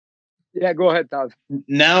Yeah, go ahead, Todd.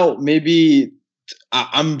 Now, maybe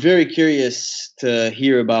I'm very curious to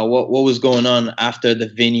hear about what was going on after the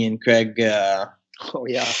Vinny and Craig Oh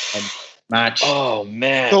yeah. match. Oh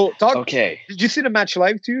man. So, Todd, okay. did you see the match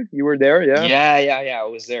live too? You were there, yeah? Yeah. I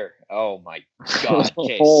was there. Oh my God.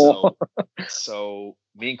 Okay, so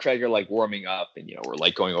me and Craig are like warming up, and we're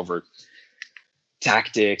like going over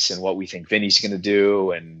tactics and what we think Vinny's gonna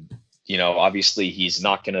do, and obviously he's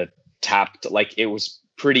not gonna tap. Like, it was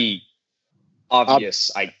pretty obvious.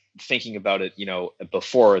 I thinking about it,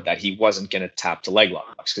 before, that he wasn't gonna tap to leg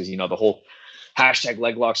locks, because the whole hashtag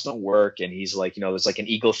leg locks don't work, and he's like, there's like an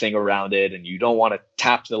ego thing around it, and you don't want to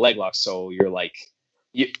tap the leg lock. So you're like,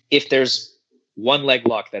 if there's one leg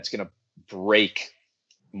lock that's gonna break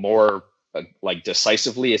more like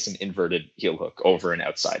decisively, it's an inverted heel hook over and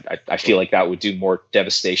outside. I feel like that would do more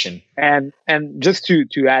devastation. And just to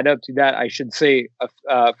add up to that, I should say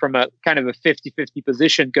from a kind of a 50-50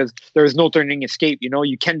 position, because there's no turning escape.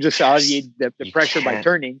 You can't just alleviate the pressure by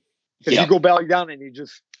turning, because you go belly down and you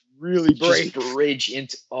just really break. Just bridge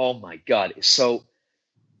into. Oh my God! So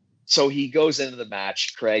he goes into the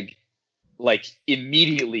match. Craig like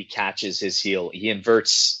immediately catches his heel. He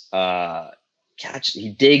inverts. He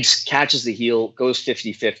digs, catches the heel, goes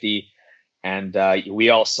 50-50, and we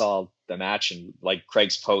all saw the match, and like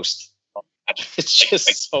Craig's post, it's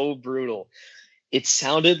just so brutal. It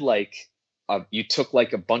sounded like you took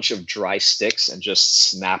like a bunch of dry sticks and just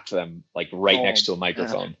snapped them like right next to a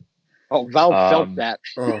microphone. Oh, Val felt that.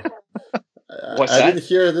 What's I that? didn't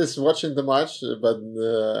hear this watching the match, but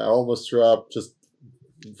I almost threw up just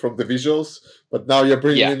from the visuals. But now you're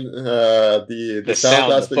bringing in the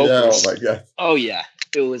sound aspect. Yeah, oh my God. Oh yeah,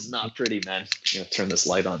 it was not pretty, man. Turn this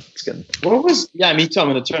light on. It's getting. What was? Yeah, me too. I'm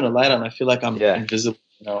gonna turn the light on. I feel like I'm invisible.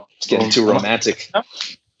 It's getting too romantic.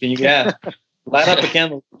 Can you light up the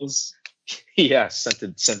candle, please? Yeah,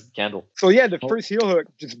 scented candle. So the first heel hook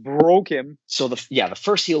just broke him. So the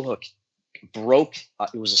first heel hook broke.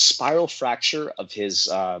 It was a spiral fracture of his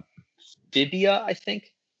fibia, I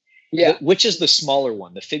think. Yeah. Which is the smaller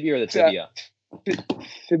one, the fibia or the tibia?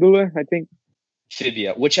 Fibula, I think.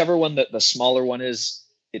 Fibia. Whichever one the smaller one is,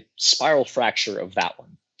 it spiral fracture of that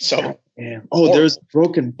one. So damn. Oh, there's a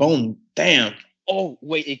broken bone. Damn. Oh,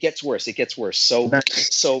 wait, it gets worse. So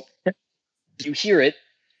you hear it.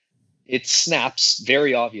 It snaps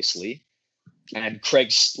very obviously. And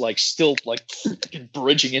Craig's like still like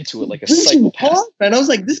bridging into it like a psychopath. And I was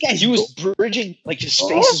like, this guy. He was bridging, like his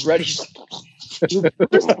face is red. He's like,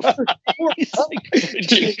 he's like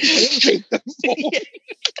bridging.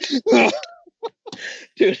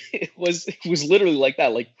 Dude, it was literally like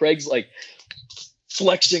that. Like Craig's like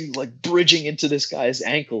flexing, like bridging into this guy's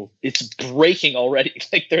ankle. It's breaking already.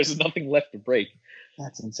 Like there's nothing left to break.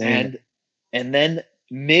 That's insane. And then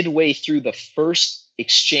midway through the first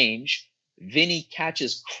exchange, Vinny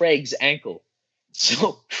catches Craig's ankle.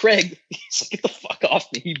 So Craig, he's like, get the fuck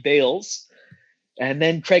off me. He bails. And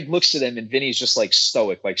then Craig looks at him, and Vinny's just like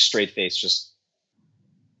stoic, like straight face, just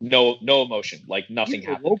no emotion, like nothing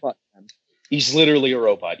happened. Robot, he's literally a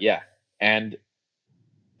robot, yeah. And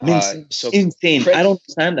so insane. Craig, I don't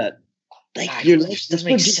understand that. Like, doesn't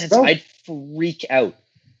make sense. Bro. I'd freak out.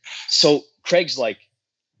 So Craig's like,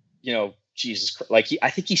 Jesus Christ. Like I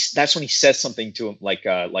think that's when he says something to him like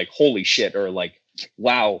holy shit, or like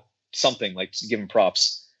wow, something, like to give him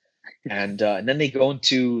props. And then they go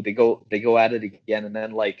at it again, and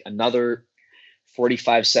then like another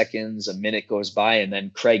 45 seconds, a minute goes by, and then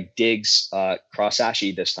Craig digs cross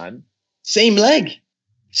ashy this time. Same leg.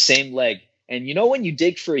 And when you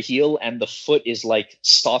dig for a heel and the foot is like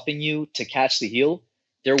stopping you to catch the heel,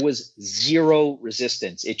 there was zero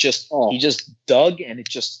resistance. It just he just dug, and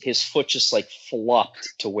his foot just like flopped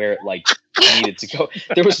to where it like needed to go.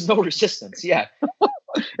 There was no resistance. Yeah.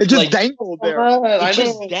 It just like, dangled there. It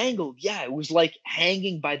just dangled. Yeah, it was like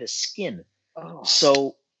hanging by the skin. Oh.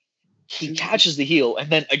 So he catches the heel, and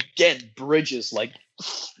then again bridges, like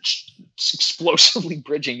explosively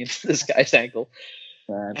bridging into this guy's ankle.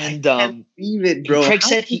 Man, and believe it, bro. Craig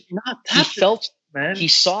said he felt, man. He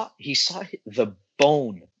saw the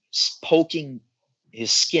bone poking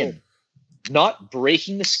his skin, not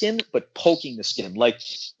breaking the skin, but poking the skin, like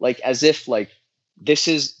as if like this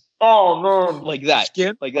is. Oh no! Like that,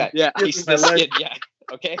 skin? Like that. Yeah, he's the skin. Yeah.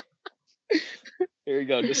 Okay. Here we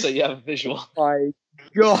go. Just so you have a visual. My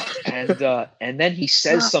God. And then he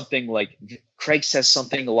says something like, Craig says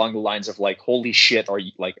something along the lines of like, "Holy shit! Are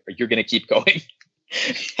you gonna keep going?"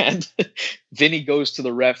 And Vinny goes to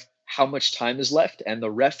the ref, "How much time is left?" And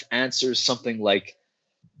the ref answers something like,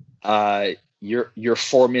 "You're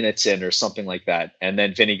 4 minutes in," or something like that. And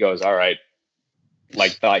then Vinny goes, "All right."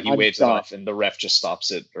 like thought he waves it off, and the ref just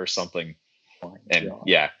stops it or something. And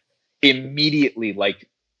immediately like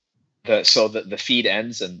the feed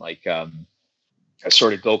ends and like I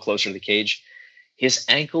sort of go closer to the cage. His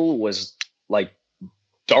ankle was like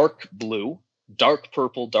dark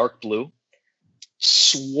purple, dark blue,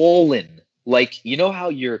 swollen. Like, you know how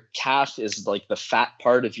your calf is like the fat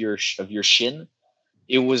part of your shin?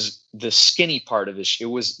 It was the skinny part of his. It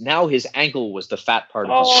was now his ankle was the fat part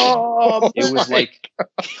of his shin. It was like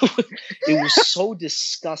it was so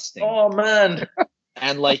disgusting. Oh man!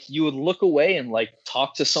 And like you would look away and like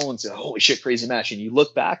talk to someone and say, "Holy shit, crazy match!" And you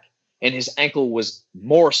look back, and his ankle was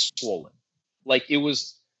more swollen, like it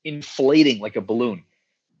was inflating like a balloon.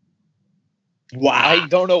 Wow! I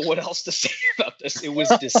don't know what else to say about this. It was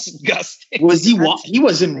disgusting. Was he? He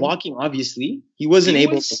wasn't walking. Obviously, he wasn't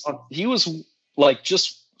able to walk. He was like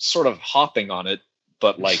just sort of hopping on it,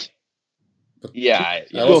 but like, yeah.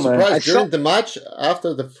 I was surprised during the match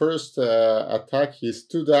after the first attack. He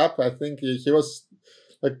stood up. I think he was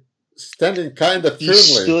like standing kind of firmly. He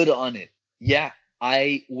stood on it. Yeah,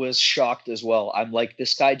 I was shocked as well. I'm like,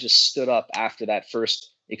 this guy just stood up after that first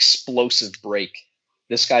explosive break.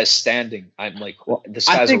 This guy's standing. I'm like, this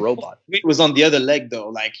guy's a robot. It was on the other leg though.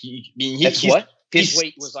 Like his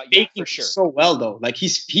weight was like for sure. So well though. Like he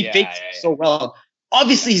faked so well.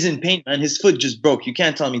 Obviously he's in pain, man. His foot just broke. You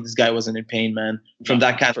can't tell me this guy wasn't in pain, man. From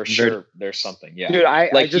that kind for of sure. There's something. Yeah, dude.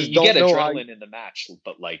 I just you don't get know adrenaline in the match,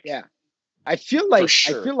 but like, I feel like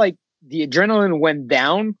the adrenaline went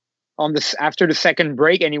down on this after the second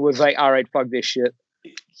break, and he was like, "All right, fuck this shit."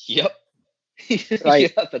 Yep.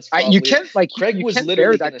 Like that's you can't like Craig you was can't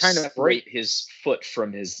literally bear that kind of break his foot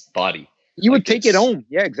from his body. You would take it home.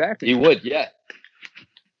 Yeah, exactly. He would. Yeah.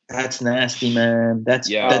 That's nasty, man.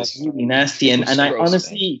 That's really nasty. And I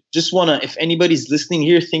honestly just want to, if anybody's listening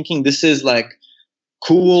here thinking this is like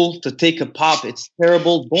cool to take a pop, it's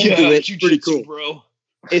terrible. Don't do it. It's pretty cool, bro.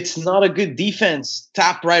 It's not a good defense.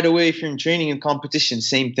 Tap right away from training and competition.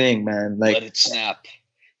 Same thing, man. Like let it snap.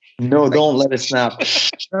 No, don't let it snap.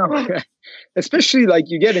 Especially like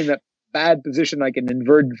you get in a bad position, like an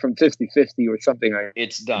inverted from 50-50 or something like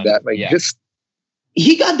it's done. that. Like just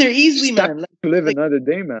he got there easily, man. Like, to live another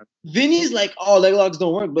day, man. Vinny's like, oh, leg locks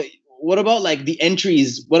don't work. But what about like the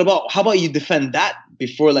entries? How about you defend that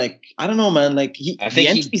before? Like, I don't know, man. Like I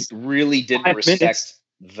think he really didn't respect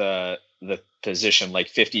the position, like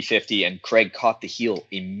 50-50, and Craig caught the heel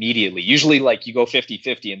immediately. Usually like you go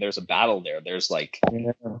 50-50 and there's a battle there. There's like,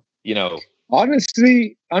 you know.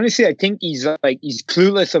 Honestly, I think he's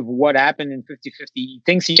clueless of what happened in 50-50. He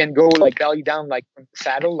thinks he can go like belly down, like from the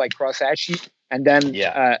saddle, like cross ashy, and then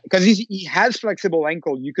because he has flexible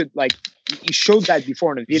ankle. You could like he showed that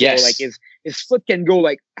before in the video. Like his foot can go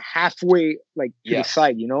like halfway like to the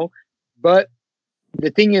side, you know. But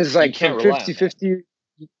the thing is, like from 50-50,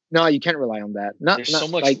 no, you can't rely on that. There's so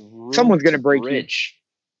much like room someone's gonna break bridge.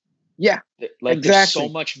 Yeah, like exactly. There's so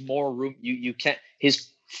much more room. You can't. His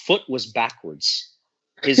foot was backwards.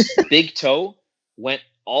 His big toe went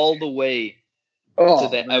all the way to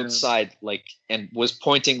the outside, like, and was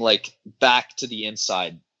pointing like back to the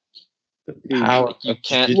inside. How you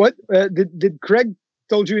can't? What did Craig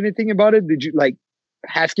told you anything about it? Did you like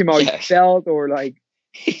ask him how he felt, or like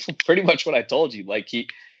pretty much what I told you? Like he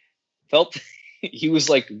felt, he was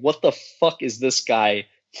like, "What the fuck is this guy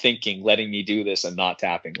thinking? Letting me do this and not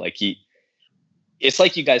tapping?" Like it's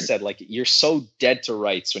like you guys said, like you're so dead to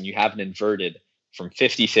rights when you have an inverted from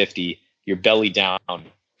 50-50, your belly down.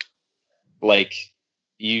 Like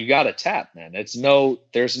you got to tap, man. There's no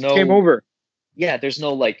game over. Yeah. There's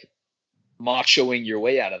no like machoing your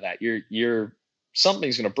way out of that. You're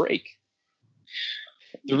something's going to break.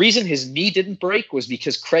 The reason his knee didn't break was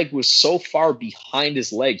because Craig was so far behind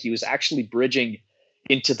his leg. He was actually bridging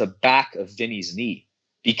into the back of Vinny's knee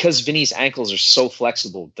because Vinny's ankles are so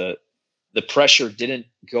flexible. The pressure didn't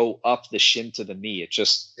go up the shin to the knee. It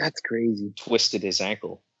just that's crazy. Twisted his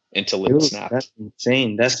ankle until it snapped. That's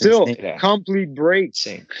insane. That's still insane. complete break.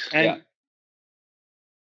 Insane. And